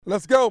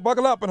Let's go.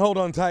 Buckle up and hold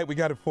on tight. We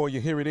got it for you.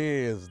 Here it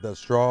is, the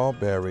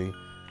Strawberry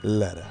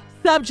Letter.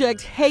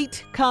 Subject,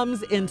 hate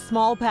comes in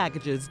small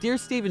packages. Dear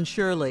Stephen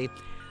Shirley,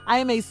 I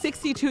am a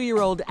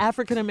 62-year-old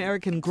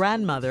African-American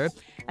grandmother,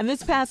 and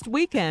this past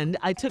weekend,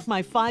 I took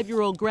my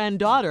 5-year-old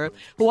granddaughter,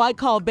 who I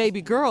call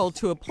baby girl,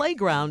 to a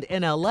playground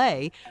in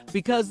L.A.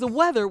 because the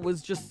weather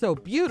was just so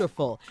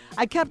beautiful.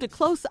 I kept a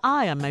close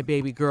eye on my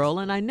baby girl,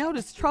 and I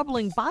noticed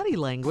troubling body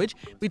language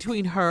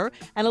between her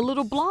and a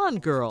little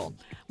blonde girl.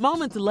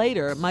 Moments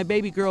later, my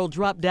baby girl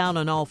dropped down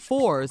on all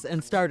fours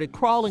and started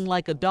crawling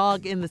like a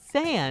dog in the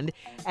sand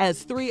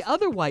as 3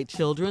 other white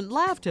children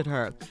laughed at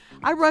her.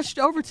 I rushed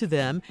over to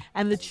them,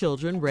 and the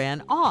children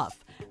ran off.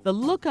 The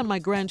look on my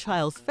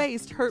grandchild's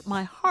face hurt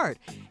my heart,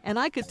 and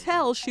I could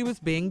tell she was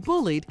being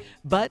bullied,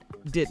 but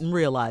didn't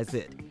realize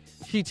it.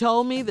 She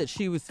told me that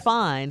she was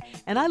fine,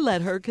 and I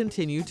let her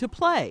continue to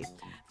play.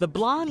 The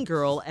blonde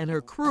girl and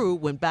her crew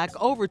went back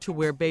over to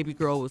where baby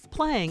girl was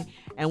playing,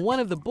 and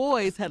one of the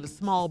boys had a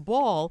small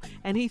ball,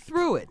 and he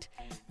threw it,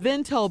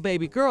 then told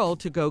baby girl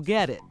to go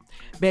get it.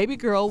 Baby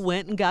girl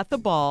went and got the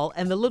ball,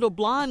 and the little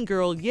blonde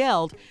girl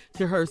yelled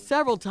to her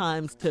several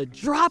times to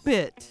drop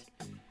it.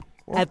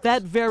 At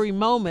that very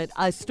moment,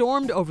 I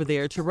stormed over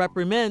there to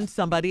reprimand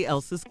somebody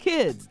else's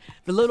kids.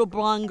 The little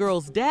blonde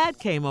girl's dad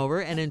came over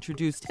and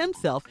introduced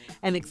himself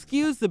and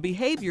excused the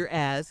behavior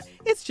as,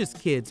 it's just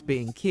kids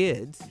being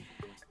kids.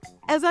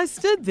 As I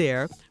stood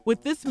there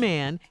with this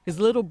man, his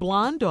little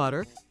blonde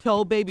daughter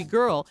told baby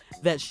girl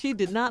that she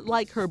did not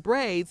like her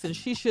braids and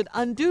she should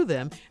undo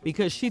them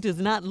because she does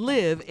not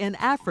live in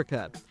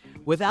Africa.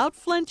 Without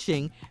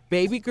flinching,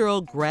 baby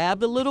girl grabbed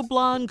the little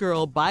blonde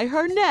girl by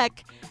her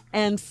neck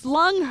and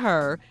slung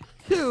her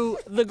to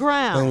the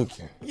ground. Thank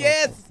you.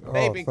 Yes,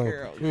 baby thank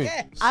girl. you.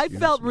 Yes. I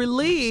felt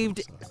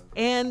relieved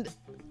and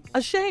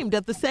ashamed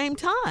at the same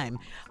time.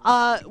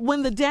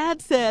 When the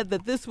dad said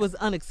that this was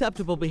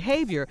unacceptable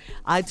behavior,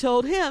 I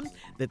told him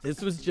that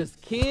this was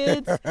just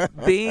kids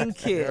being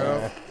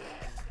kids.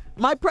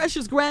 My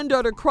precious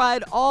granddaughter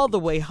cried all the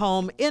way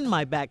home in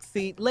my back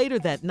seat. Later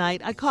that night,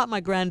 I caught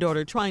my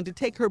granddaughter trying to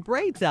take her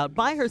braids out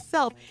by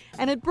herself,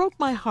 and it broke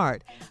my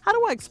heart. How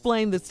do I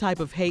explain this type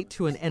of hate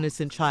to an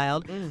innocent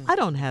child? I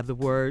don't have the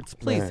words.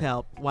 Please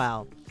help.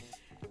 Wow.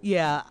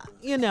 Yeah,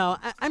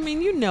 I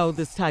mean,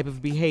 this type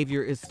of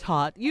behavior is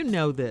taught. You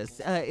know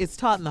this. It's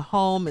taught in the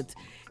home. It's,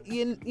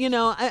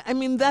 I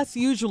mean, that's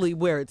usually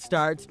where it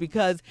starts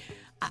because,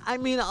 I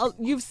mean,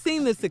 you've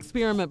seen this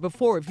experiment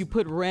before. If you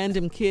put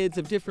random kids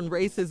of different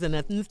races and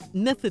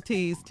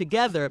ethnicities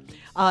together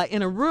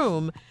in a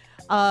room,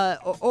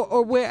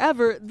 or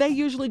wherever, they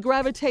usually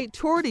gravitate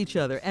toward each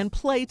other and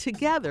play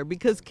together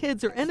because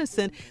kids are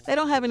innocent. They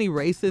don't have any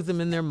racism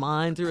in their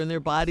minds or in their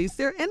bodies.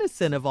 They're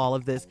innocent of all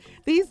of this.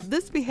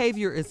 This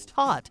behavior is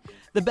taught.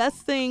 The best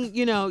thing,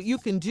 you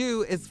can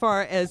do as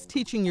far as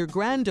teaching your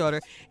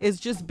granddaughter is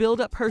just build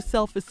up her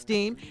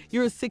self-esteem.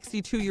 You're a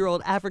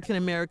 62-year-old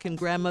African-American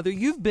grandmother.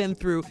 You've been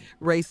through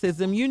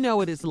racism. You know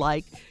what it's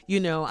like,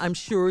 I'm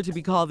sure, to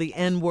be called the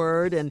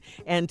N-word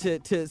and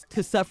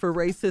to suffer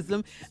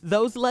racism.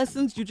 Those lessons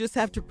you just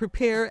have to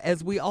prepare,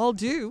 as we all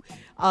do.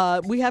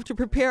 We have to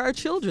prepare our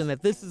children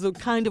that this is the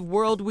kind of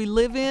world we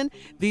live in.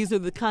 These are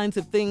the kinds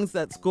of things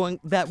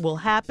that will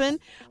happen.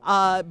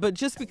 But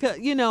just because,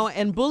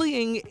 and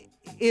bullying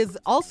is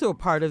also a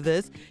part of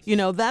this,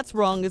 that's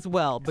wrong as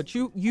well. But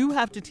you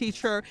have to teach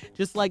her,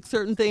 just like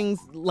certain things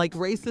like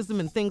racism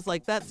and things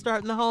like that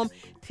start in the home.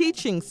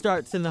 Teaching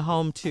starts in the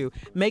home too.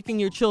 Making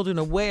your children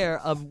aware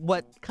of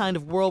what kind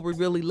of world we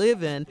really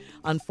live in,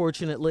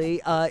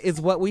 unfortunately,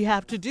 is what we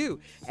have to do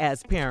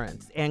as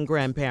parents and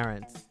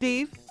grandparents.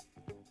 Steve?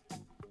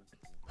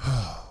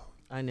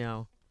 I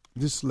know.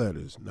 This letter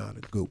is not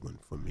a good one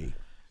for me.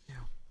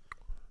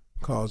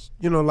 Because,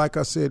 like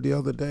I said the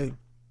other day,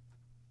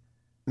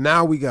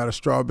 now we got a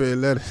strawberry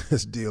letter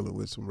that's dealing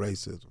with some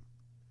racism.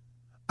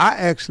 I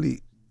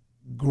actually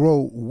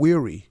grow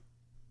weary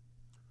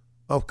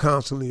of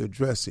constantly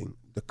addressing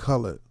the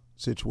color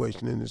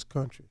situation in this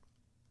country.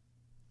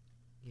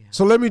 Yeah.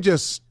 So let me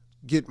just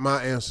get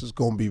my answers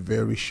going to be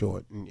very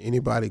short, and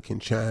anybody can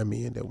chime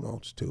in that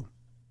wants to.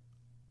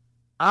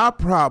 I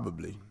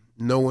probably,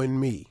 knowing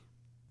me,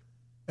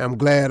 am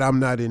glad I'm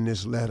not in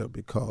this letter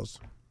because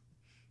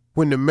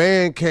when the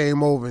man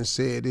came over and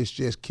said it's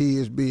just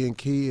kids being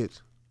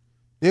kids,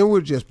 it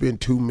would have just been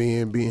two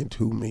men being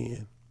two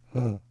men.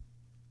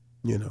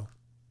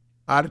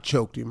 I'd have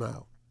choked him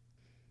out.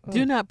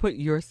 Do not put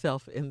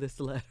yourself in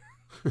this letter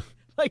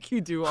like you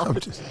do all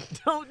the time.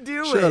 Don't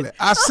do Shirley, it.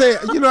 I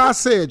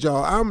said,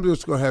 y'all, I'm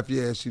just going to have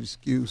to ask you to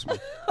excuse me.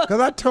 Because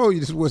I told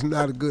you this was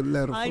not a good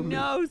letter for me. I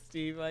know,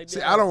 Steve, I know.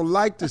 See, I don't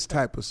like this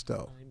type of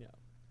stuff. I know.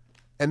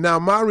 And now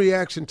my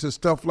reaction to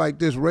stuff like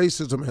this,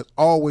 racism has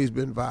always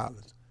been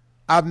violence.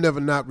 I've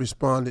never not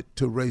responded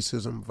to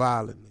racism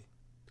violently.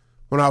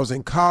 When I was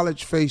in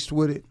college faced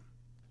with it,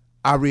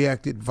 I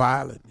reacted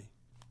violently.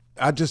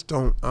 I'm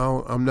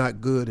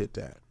not good at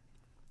that.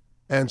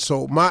 And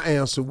so my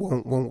answer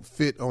won't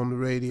fit on the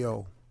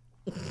radio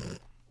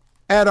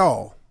at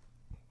all.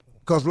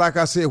 Because like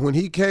I said, when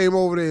he came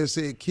over there and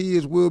said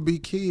kids will be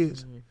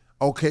kids,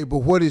 okay, but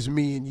what is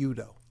me and you,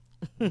 though?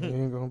 It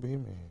ain't gonna be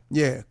me.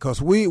 Yeah,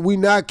 because we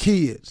not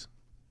kids.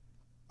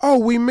 Oh,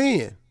 we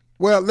men.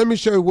 Well, let me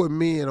show you what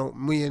men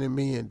and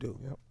men do.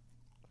 Yep.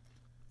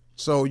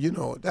 So,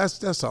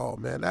 that's all,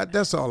 man.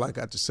 That's all I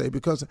got to say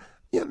because,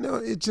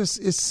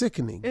 it's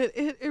sickening.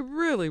 It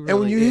really, really And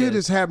when you is. hear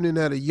this happening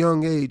at a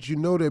young age, you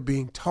know they're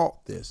being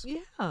taught this.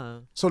 Yeah.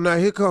 So now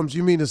here comes,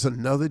 you mean it's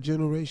another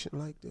generation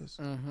like this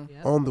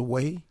Yep. on the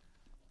way?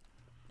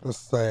 That's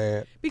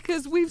sad.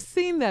 Because we've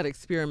seen that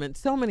experiment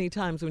so many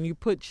times when you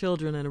put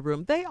children in a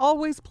room. They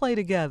always play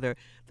together.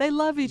 They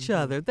love each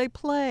other. They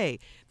play.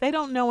 They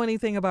don't know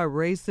anything about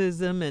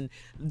racism and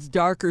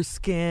darker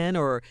skin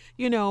or,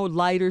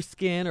 lighter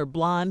skin or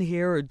blonde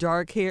hair or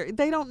dark hair.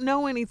 They don't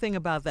know anything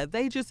about that.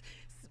 They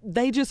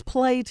just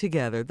play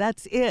together.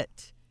 That's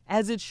it.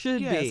 As it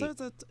should be. So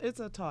it's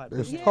a taught.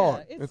 It's Yeah,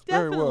 taught. it's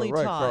very definitely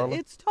well right, taught. Carla.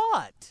 It's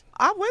taught.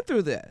 I went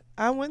through that.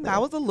 I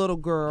was a little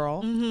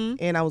girl, Mm-hmm.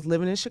 and I was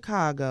living in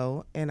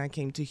Chicago, and I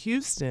came to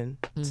Houston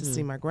to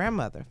see my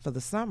grandmother for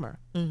the summer,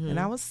 and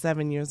I was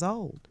 7 years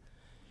old.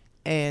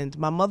 And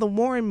my mother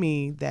warned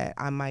me that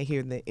I might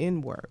hear the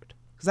N word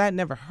because I had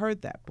never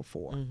heard that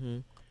before.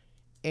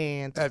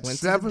 And At went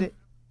to 7?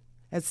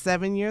 at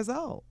 7 years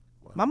old,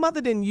 my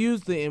mother didn't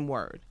use the N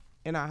word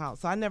in our house,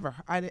 so I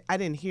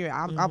didn't hear it.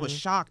 I was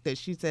shocked that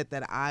she said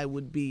that I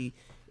would be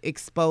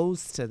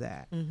exposed to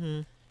that.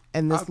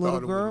 And this I little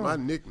thought girl, it was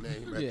my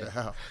nickname at the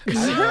house.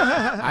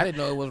 I didn't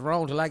know it was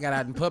wrong till I got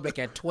out in public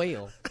at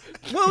 12.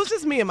 well, it was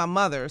just me and my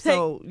mother.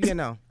 So,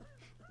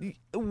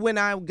 when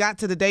I got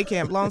to the day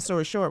camp, long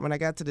story short, when I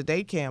got to the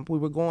day camp, we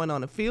were going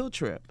on a field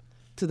trip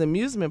to the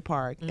amusement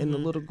park, and the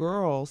little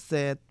girl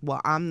said,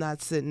 well, I'm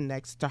not sitting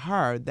next to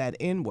her, that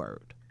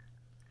N-word.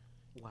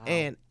 Wow.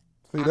 And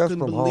See, I that's couldn't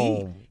from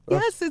believe, home.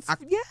 Yes,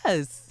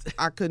 yes.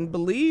 I couldn't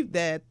believe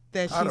that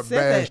I'd she have said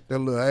that. bashed that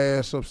little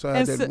ass upside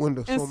And that so-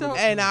 window. and so so- many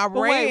And I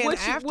But ran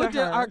wait, after what did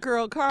her. our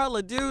girl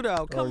Carla do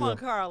though? Come yeah. on,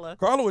 Carla.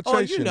 Carla would Oh,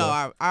 chase you.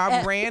 though.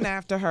 I ran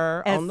after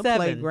her At on the 7.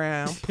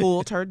 playground,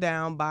 pulled her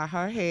down by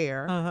her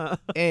hair,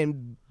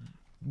 and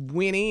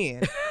went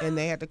in. And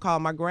they had to call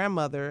my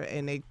grandmother,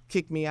 and they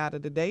kicked me out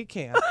of the day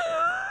camp.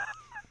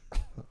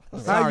 How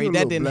Sorry, you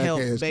that little didn't black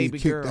help ass baby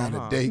get kicked girl. out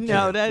of huh? daycare?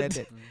 No, That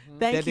did-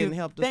 Thank that you. didn't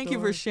help the Thank you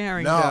for story?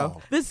 sharing, No.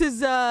 though. This is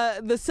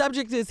the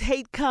subject is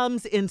hate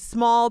comes in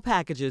small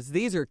packages.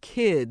 These are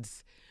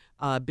kids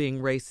being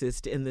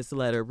racist in this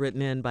letter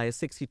written in by a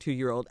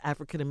 62-year-old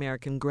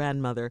African-American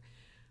grandmother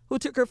who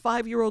took her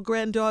 5-year-old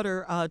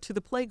granddaughter to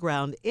the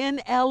playground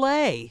in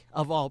L.A.,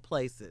 of all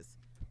places.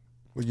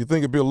 Well, you think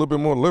it'd be a little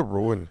bit more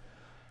liberal, wouldn't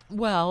it?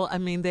 Well, I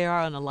mean, they are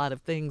on a lot of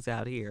things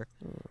out here.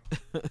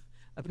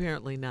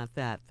 Apparently not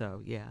that,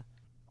 though, yeah.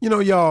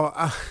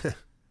 Y'all,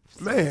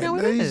 man, No,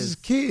 it these is.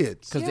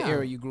 kids. Because Yeah. the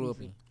era you grew up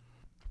in.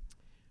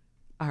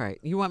 All right,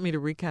 you want me to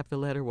recap the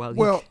letter while you...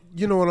 Well,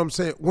 you know what I'm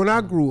saying? When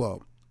I grew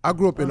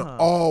up in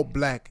all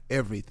black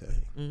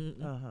everything.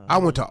 I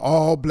went to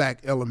all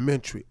black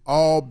elementary,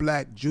 all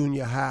black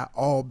junior high,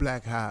 all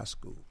black high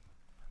school.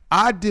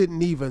 I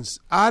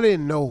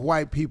didn't know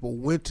white people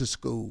went to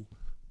school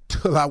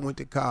till I went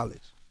to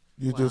college.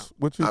 You just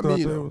what you I thought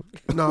mean, they was?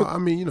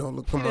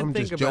 look, come on, I'm didn't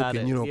just think about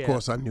joking. it, Of yeah.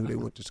 course I knew they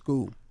went to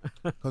school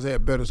because they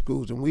had better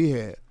schools than we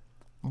had.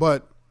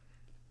 But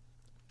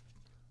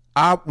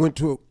I went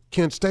to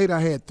Kent State.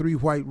 I had 3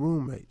 white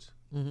roommates,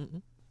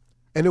 and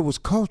it was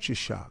culture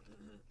shock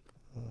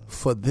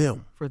for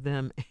them, For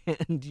them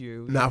and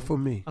you. not for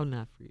me. Oh,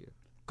 not for you.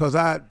 Because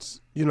I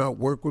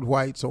worked with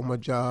whites on my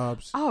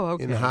jobs Oh,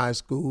 okay. in high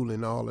school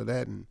and all of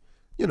that. And,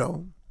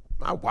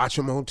 I watch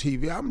them on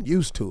TV. I'm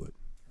used to it.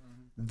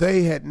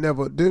 They had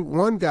never,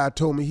 one guy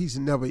told me he's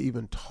never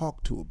even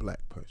talked to a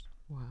black person.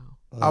 Wow.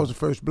 I was the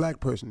first black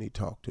person he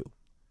talked to.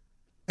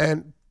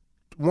 And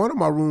one of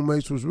my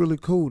roommates was really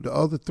cool. The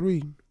other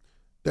 3,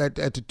 that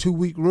at the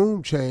 2-week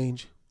room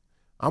change,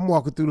 I'm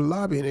walking through the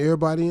lobby and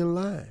everybody in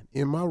line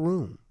in my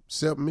room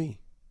except me.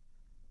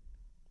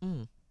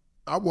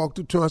 I walked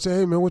up to him. I said,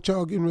 "Hey man, what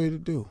y'all getting ready to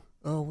do?"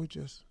 "Oh, we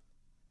just."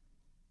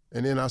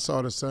 And then I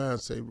saw the sign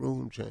say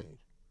room change.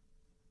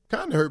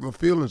 Kind of hurt my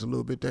feelings a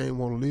little bit. They ain't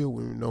want to live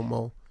with me no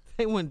more.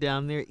 They went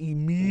down there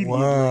immediately.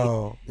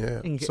 Wow.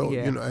 Yeah. And- So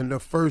yeah. and the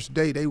first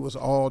day they was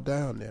all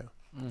down there.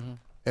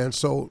 And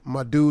so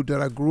my dude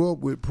that I grew up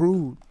with,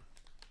 Prude,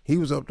 he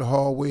was up the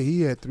hallway.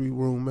 He had 3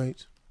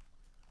 roommates.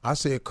 I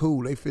said,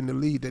 "Cool, they finna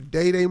leave." The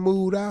day they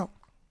moved out,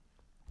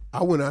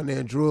 I went out there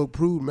and drug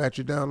Prude,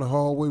 matched down the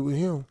hallway with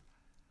him.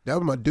 That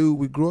was my dude.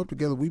 We grew up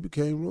together. We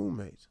became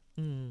roommates.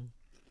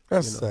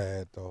 That's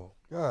sad, though.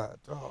 God,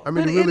 dog. I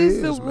mean, But it really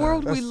is the man.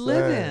 world we That's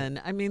live sad.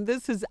 in. I mean,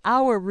 this is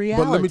our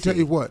reality. But let me tell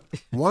you what.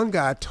 One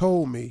guy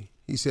told me,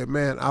 he said,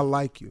 "Man, I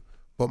like you,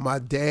 but my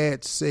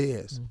dad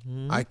says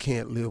I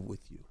can't live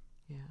with you."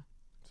 Yeah.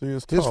 See,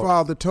 it's His tough.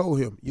 father told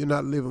him, "You're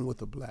not living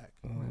with a black."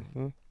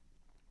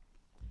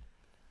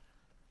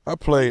 I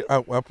played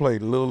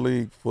little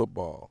league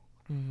football.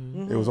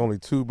 There was only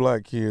 2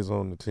 black kids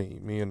on the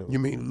team. Me and You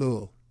mean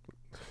Lil?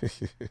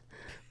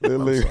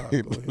 Little I'm sorry,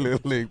 league, go ahead.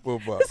 Little League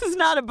football. This is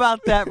not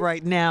about that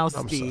right now,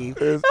 I'm Steve.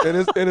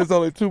 It's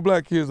only two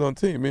black kids on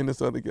the team. Me and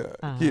this other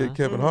guy, kid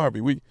Kevin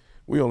Harvey. We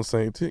on the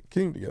same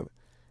team together,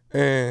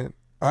 and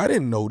I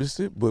didn't notice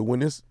it. But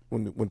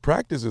when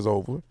practice is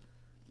over,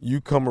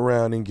 you come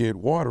around and get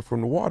water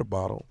from the water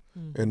bottle,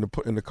 and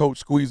the coach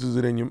squeezes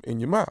it in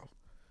your mouth,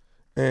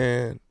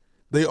 and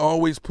they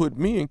always put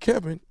me and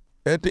Kevin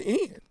at the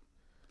end.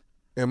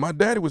 And my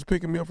daddy was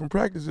picking me up from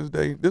practice this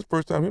day. This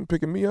first time him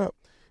picking me up,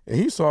 and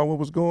he saw what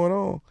was going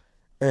on,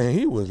 and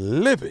he was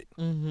livid.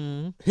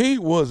 He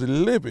was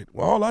livid.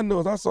 Well, all I know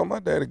is I saw my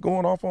daddy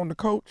going off on the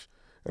coach,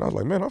 and I was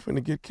like, man, I'm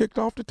finna get kicked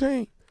off the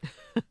team.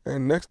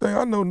 And next thing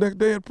I know, next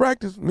day at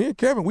practice, me and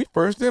Kevin, we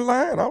first in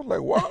line. I was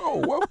like,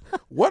 whoa,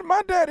 what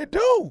my daddy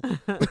do?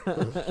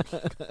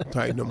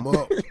 Tighten them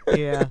up.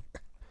 Yeah.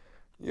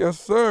 Yes,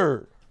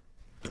 sir.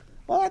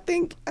 Well, I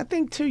think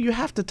too, you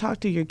have to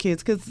talk to your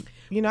kids because,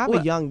 I have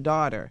a young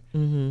daughter,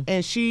 and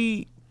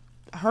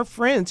her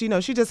friends,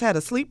 she just had a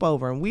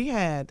sleepover, and we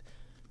had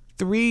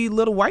 3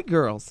 little white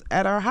girls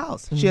at our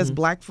house. She has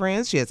black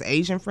friends, she has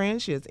Asian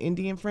friends, she has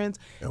Indian friends,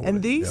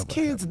 and these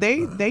kids,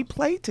 they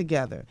play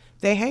together,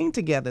 they hang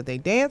together, they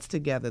dance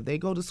together, they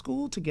go to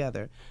school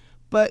together.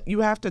 But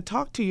you have to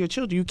talk to your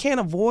children. You can't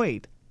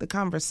avoid the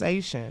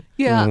conversation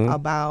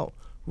about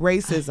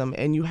racism,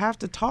 and you have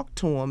to talk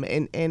to them.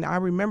 And I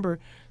remember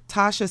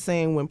Tasha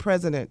saying when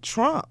President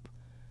Trump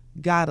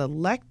got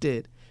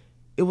elected,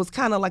 it was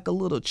kind of like a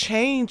little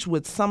change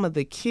with some of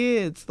the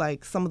kids,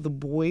 like some of the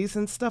boys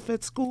and stuff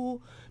at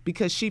school,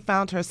 because she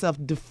found herself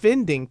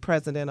defending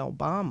President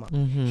Obama.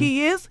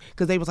 He is,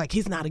 because they was like,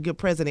 he's not a good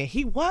president.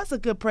 He was a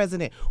good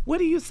president. What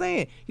are you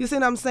saying? You see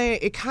what I'm saying?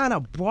 It kind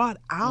of brought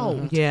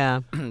out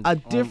a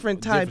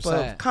different type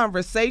of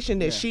conversation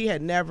that she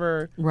had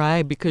never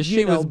because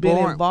she was been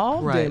born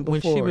involved in before.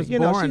 When she was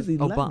born, she's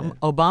 11.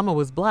 Obama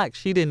was black.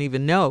 She didn't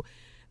even know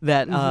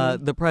that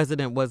the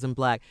president wasn't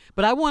black.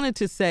 But I wanted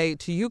to say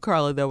to you,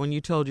 Carla, though, when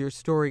you told your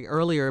story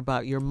earlier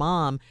about your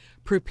mom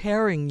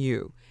preparing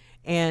you,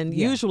 and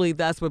usually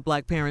that's what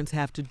black parents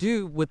have to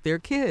do with their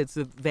kids.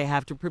 They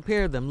have to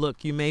prepare them.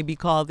 Look, you may be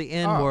called the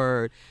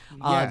N-word.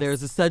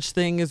 There's a such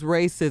thing as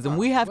racism.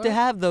 We have to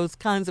have those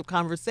kinds of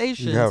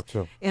conversations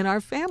in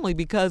our family,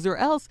 because or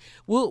else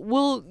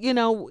we'll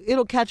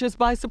it'll catch us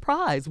by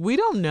surprise. We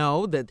don't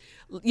know that,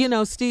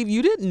 Steve,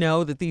 you didn't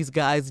know that these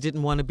guys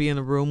didn't want to be in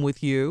the room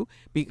with you.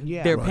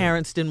 Their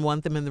parents didn't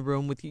want them in the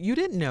room with you. You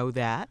didn't know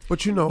that. But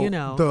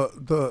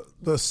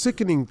the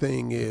sickening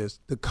thing is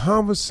the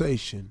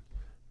conversation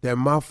that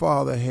my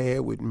father had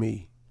with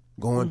me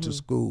going to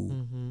school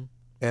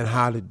and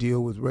how to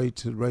deal with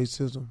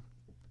racism.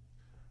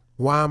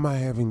 Why am I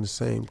having the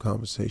same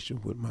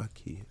conversation with my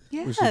kids?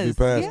 Yes, we should be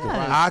past it.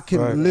 I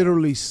can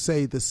literally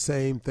say the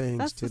same things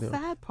That's to the them.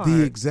 sad part.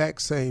 The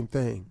exact same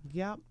thing.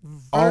 Yep.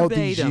 All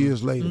these Verbatim.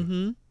 years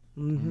later.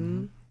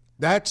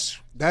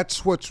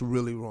 That's what's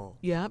really wrong.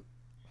 Yep.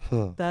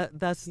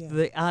 That's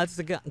the odds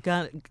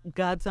to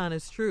God's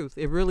honest truth.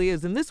 It really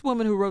is. And this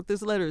woman who wrote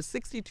this letter is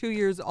 62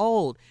 years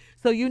old.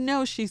 So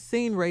she's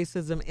seen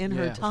racism in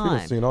her time.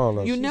 She's seen all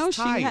of it.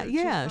 She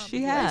has. She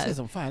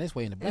racism find its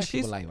way in the black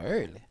people like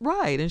early.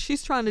 Right, and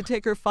she's trying to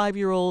take her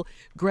 5-year-old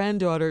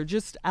granddaughter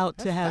just out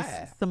to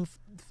have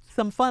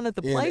some fun at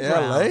the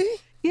playground. LA?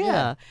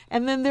 Yeah,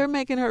 and then they're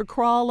making her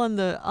crawl on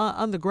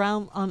the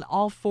ground on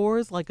all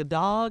fours like a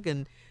dog,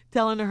 and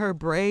telling her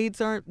braids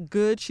aren't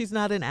good. She's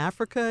not in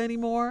Africa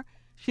anymore.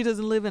 She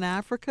doesn't live in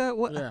Africa.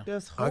 What? Yeah.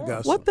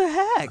 What the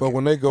heck? But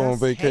when they go on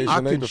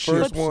vacation, they the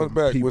first ones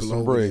back with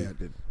some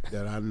bread.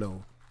 That I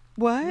know.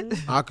 What?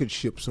 I could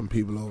ship some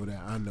people over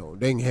there. I know.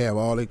 They can have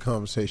all the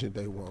conversations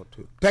they want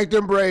to. Take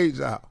them braids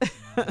out.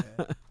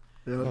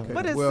 Okay.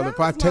 But it Well, if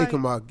I sounds take like-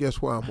 them out,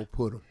 guess where I'm going to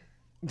put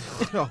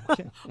them?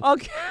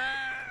 Okay.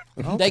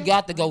 They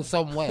got to go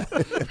somewhere.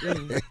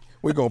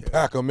 We're going to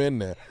pack them in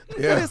there. But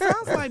it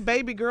sounds like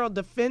baby girl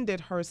defended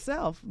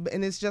herself,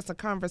 and it's just a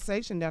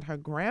conversation that her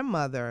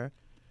grandmother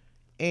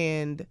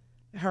and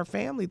her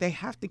family, they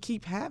have to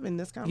keep having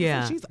this conversation.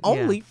 Yeah, She's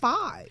only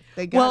 5.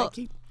 They got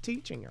to keep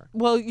teaching her.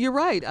 Well, you're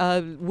right.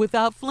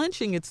 Without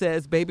flinching, it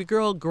says, baby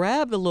girl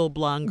grabbed the little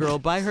blonde girl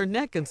by her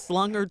neck and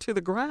slung her to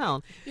the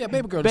ground. Yeah,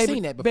 baby girl has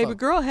seen that before. Baby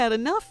girl had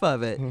enough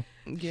of it.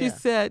 She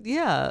said,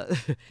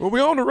 Well,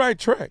 we're on the right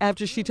track.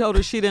 after she told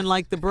her she didn't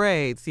like the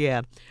braids.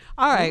 Yeah.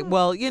 All right.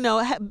 Well,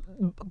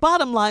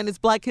 bottom line is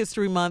Black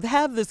History Month.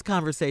 Have this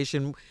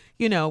conversation,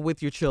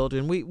 with your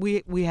children.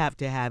 We have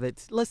to have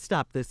it. Let's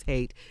stop this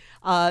hate.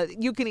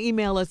 You can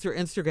email us or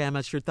Instagram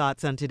us your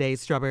thoughts on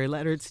today's Strawberry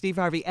Letter at Steve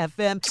Harvey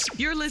FM.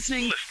 You're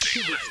listening to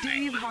the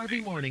Steve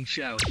Harvey Morning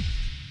Show.